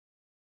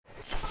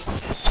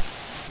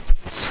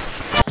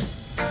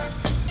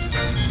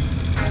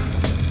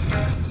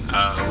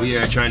We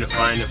are trying to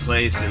find a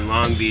place in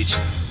Long Beach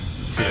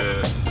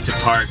to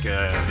park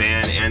a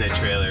van and a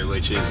trailer,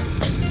 which is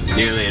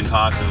nearly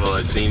impossible,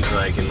 it seems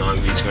like, in Long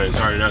Beach when it's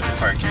hard enough to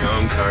park your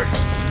own car.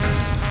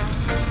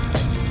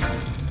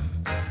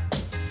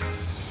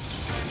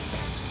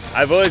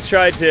 I've always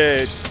tried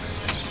to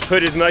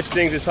put as much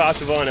things as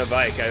possible on a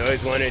bike. I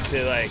always wanted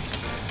to, like,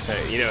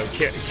 you know,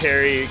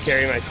 carry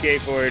my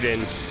skateboard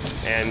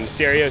and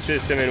stereo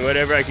system and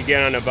whatever I could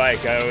get on a bike.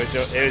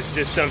 It was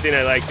just something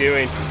I like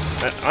doing.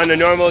 On a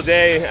normal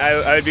day,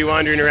 I would be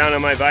wandering around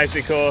on my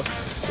bicycle,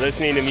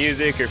 listening to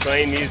music or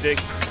playing music,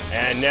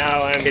 and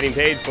now I'm getting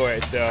paid for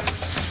it, so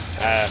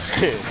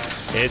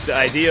it's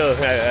ideal.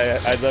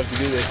 I'd love to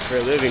do this for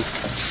a living.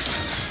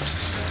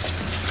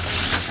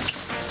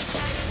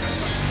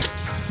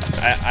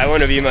 I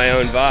want to be my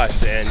own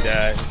boss, and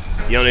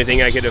the only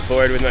thing I could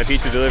afford with my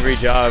pizza delivery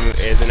job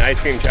is an ice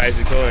cream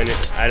tricycle, and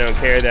I don't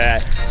care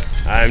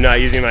that I'm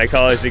not using my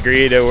college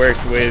degree to work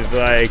with,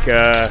 like,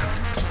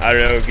 I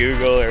don't know,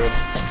 Google or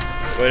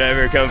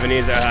whatever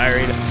companies are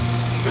hiring.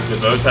 Does the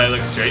bow tie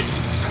look straight?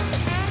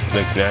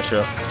 Looks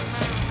natural.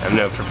 I'm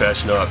no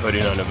professional at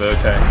putting on a bow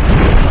tie.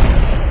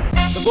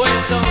 The boy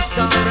so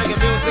strong, reggae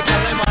music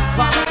and lemon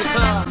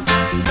popsicle.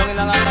 Going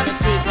along on the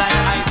street like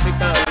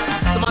icicle.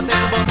 Some I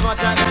take the bus, my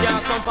try to get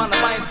some on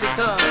the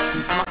bicycle.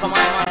 I'ma come on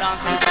and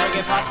dance with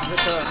reggae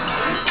popsicle.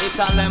 It's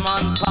a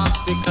lemon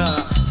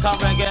popsicle. Come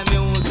reggae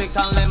music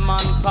and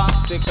lemon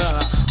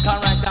popsicle. Come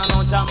right down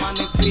on jam and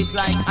it's sweet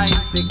like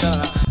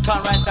icicle.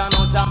 Come right down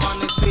on jam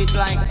and it's sweet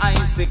like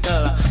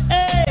icicle.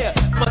 Hey,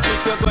 but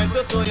if you're going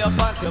to show your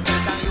pants, you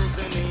better use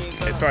the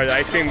knee. As far as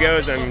ice cream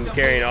goes, I'm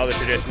carrying all the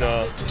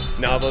traditional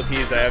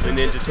novelties. I have the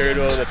Ninja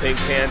Turtle, the Pink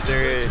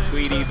Panther,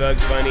 Tweety,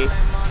 Bugs Bunny,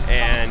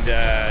 and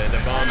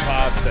the Bomb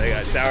Pops. I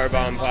got Sour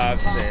Bomb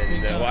Pops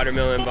and the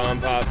Watermelon Bomb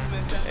Pop,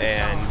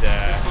 and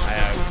I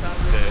have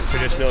the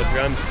traditional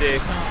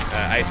drumstick,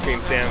 ice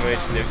cream sandwich,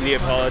 the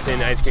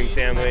Neapolitan ice cream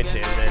sandwich,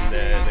 and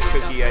then the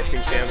cookie ice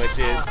cream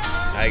sandwiches.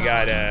 I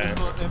got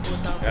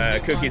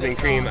cookies and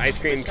cream ice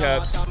cream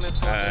cups,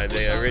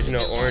 the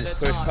original orange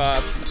push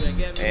pops,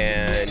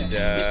 and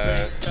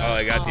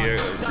I got the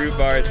fruit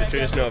bars, the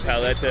traditional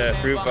paleta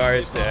fruit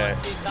bars,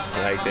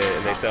 like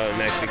they sell in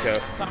Mexico,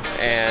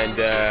 and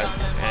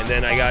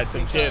then I got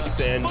some chips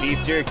and beef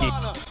jerky.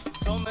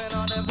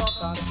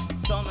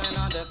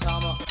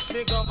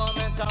 The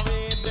government a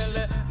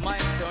rebuild my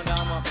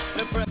economy.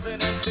 The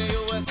president the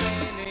USA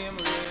name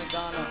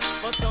Reagan.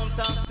 But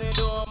sometimes they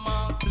do,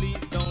 man, please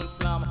don't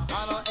slam.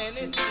 I know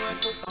anything we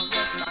cook a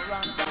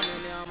restaurant down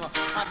in Yama.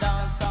 A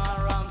dance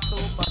and ram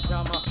super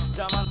jam.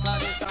 Jam and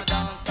Paris a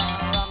dance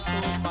and ram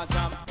super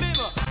jam.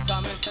 Bim!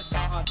 Tell me say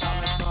short, tell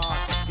me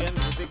smart. Get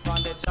music on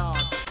the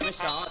chart. Me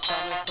short, tell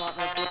me smart.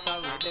 Me put a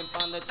rhythm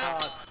on the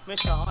chart. Me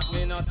short,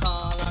 me not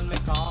tall and me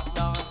can't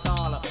dance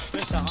all.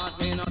 Me short,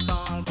 me not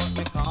tall but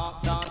me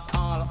can't dance.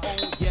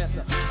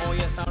 Oh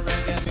yes, I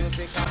reggae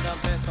music and the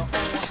best. Oh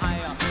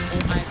higher, oh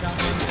I can't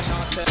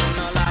tell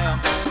no liar.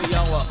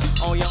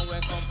 Oh yo, we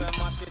come from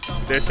mash it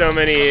up. There's so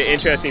many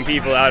interesting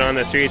people out on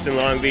the streets in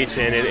Long Beach,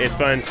 and it's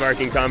fun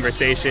sparking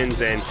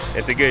conversations, and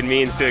it's a good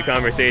means to a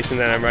conversation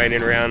that I'm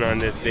riding around on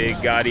this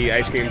big gaudy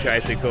ice cream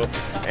tricycle,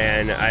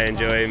 and I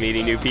enjoy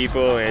meeting new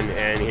people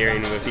and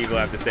hearing what people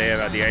have to say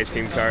about the ice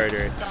cream cart,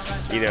 or,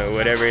 you know,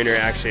 whatever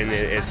interaction.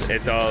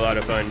 It's all a lot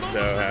of fun.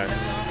 So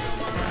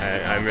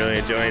I'm really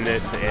enjoying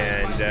this,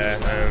 and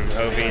I'm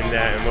hoping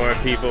that more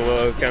people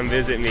will come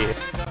visit me.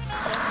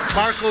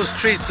 Marko's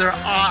treats, they're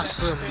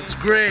awesome. It's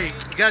great.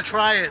 You gotta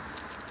try it.